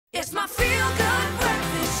It's my feel-good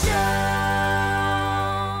breakfast show.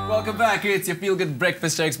 Welcome back. It's your feel-good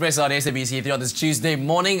breakfast show, Expresso on SABC3 on this Tuesday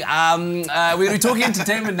morning. We're talking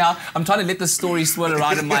entertainment now. I'm trying to let the story swirl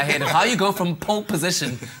around in my head of how you go from pole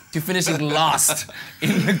position to finishing last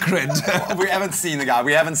in the grid. We haven't seen the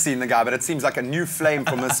guy, but it seems like a new flame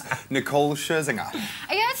from Miss Nicole Scherzinger.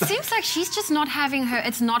 Yeah, it seems like she's just not having her,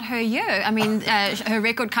 it's not her year. I mean, her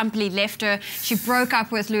record company left her. She broke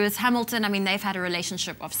up with Lewis Hamilton. I mean, they've had a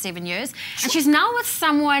relationship of 7 years. And she's now with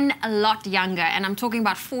someone a lot younger. And I'm talking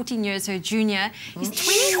about 14 years her junior. He's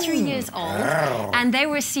 23 years old. And they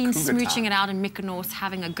were seen smooching it out in Mykonos,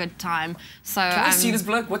 having a good time. So, Can I see this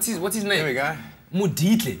bloke? What's his name? Here we go.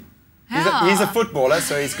 Moditli. He's a footballer,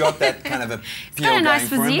 so he's got that kind of a feel got a nice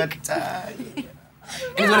going for him. physique. But,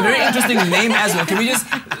 And he's got a very interesting name as well. Can we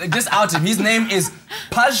just out him? His name is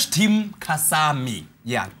Pajtim Kasami.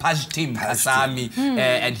 Yeah, Pajtim Kasami.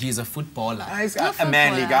 And he's a footballer. he's a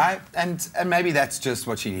manly guy, and maybe that's just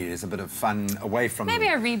what she needed, is a bit of fun away from Maybe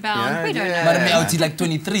a rebound, Yeah, we don't know. But he's like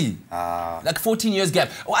 23. Like 14 years gap.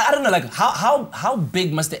 Well, I don't know, like how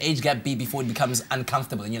big must the age gap be before it becomes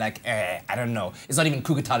uncomfortable and you're like, I don't know. It's not even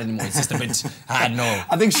cougar town anymore. It's just a bit, no.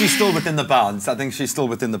 I think she's still within the bounds.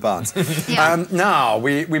 Yeah. Now,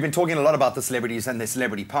 we've been talking a lot about the celebrities and their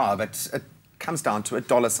celebrity power, but it comes down to a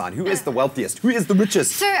dollar sign. Who is the wealthiest? Who is the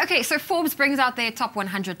richest? So Forbes brings out their top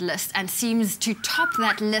 100 list and seems to top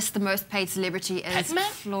that list. The most paid celebrity is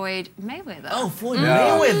Floyd Mayweather. Oh, Floyd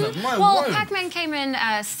Mayweather. My Well, word. Pac-Man came in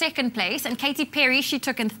second place and Katy Perry, she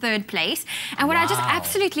took in third place. And what I just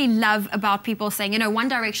absolutely love about people saying, you know, One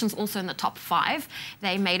Direction's also in the top 5.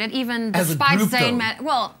 They made it even As a despite group, Zayn though. Malik.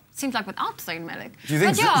 Well, seems like without Zayn Malik. Do you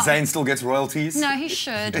think But yeah. Zayn still gets royalties? No, he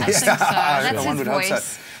should. I think so. That's One his would hope voice.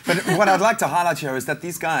 so. But what I'd like to highlight here is that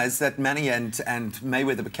these guys, that Manny and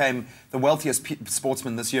Mayweather became the wealthiest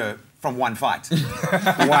sportsmen this year from one fight.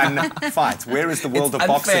 One fight. Where is the world It's of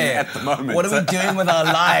boxing unfair. at the moment? What are we doing with our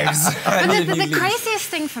lives? But the craziest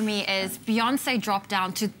thing for me is Beyonce dropped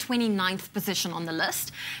down to 29th position on the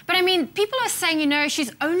list. But I mean, people are saying, you know,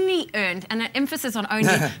 she's only earned, and an emphasis on only,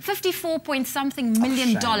 54-point-something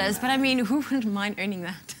million dollars. But I mean, who wouldn't mind earning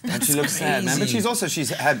that? And she looks sad, man. But she's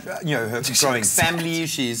had, you know, her growing family.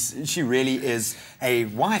 She really is a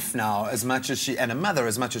wife now, as much as and a mother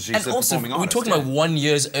as much as she's a also, performing we're artist. talking about 1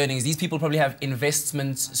 year's earnings. These people probably have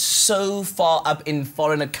investments so far up in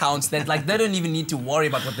foreign accounts that like they don't even need to worry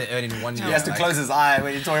about what they earn in 1 year. He has to close his eye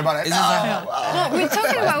when you're talking about it. Well,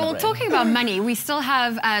 we're talking about money. We still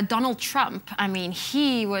have Donald Trump. I mean,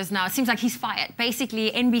 he was now, it seems like he's fired.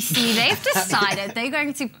 Basically, NBC, they've decided they're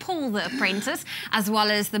going to pull The Apprentice as well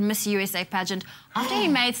as the Miss USA pageant after he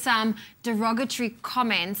made some derogatory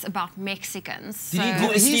comments about Mexicans. Did he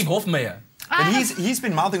go Steve Hofmeyer? But he's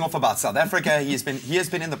been mouthing off about South Africa. He has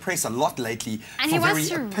been in the press a lot lately And for he very wants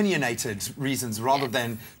to- opinionated reasons rather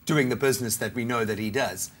than doing the business that we know that he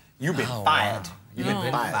does. You've been fired. Wow. You've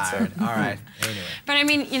been fired. All right. Anyway. But I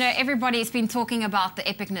mean, you know, everybody's been talking about the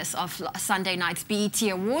epicness of Sunday night's BET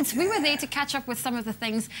Awards. We were there to catch up with some of the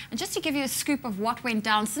things and just to give you a scoop of what went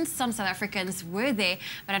down, since some South Africans were there,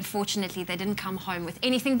 but unfortunately they didn't come home with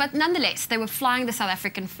anything. But nonetheless, they were flying the South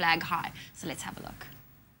African flag high. So let's have a look.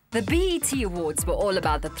 The BET Awards were all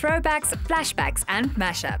about the throwbacks, flashbacks and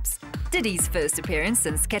mashups. Diddy's first appearance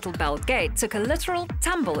since Kettlebell Gate took a literal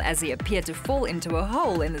tumble as he appeared to fall into a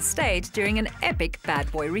hole in the stage during an epic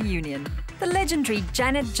Bad Boy reunion. The legendary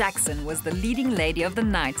Janet Jackson was the leading lady of the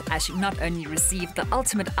night as she not only received the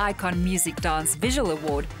Ultimate Icon Music Dance Visual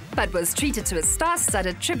Award, but was treated to a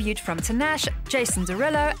star-studded tribute from Tinashe, Jason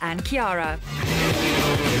Derulo and Kiara.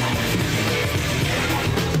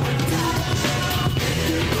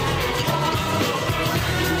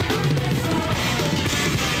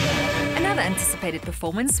 Another anticipated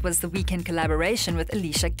performance was the weekend collaboration with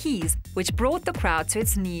Alicia Keys, which brought the crowd to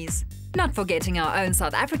its knees. Not forgetting our own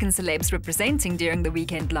South African celebs representing during the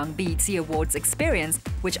weekend-long BET Awards experience,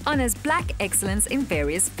 which honors black excellence in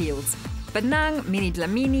various fields. But Nang, Minnie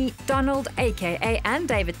Dlamini, Donald, AKA and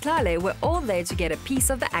David Tlale were all there to get a piece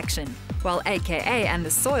of the action, while AKA and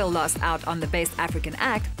The Soil lost out on the Best African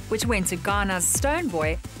Act, which went to Ghana's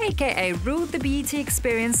Stonebwoy. AKA ruled the BET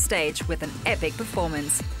Experience stage with an epic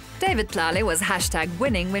performance. David Tlale was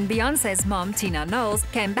 #winning when Beyoncé's mom, Tina Knowles,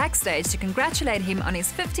 came backstage to congratulate him on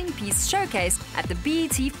his 15-piece showcase at the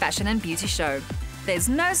BET Fashion and Beauty Show. There's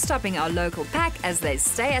no stopping our local pack as they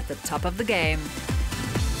stay at the top of the game.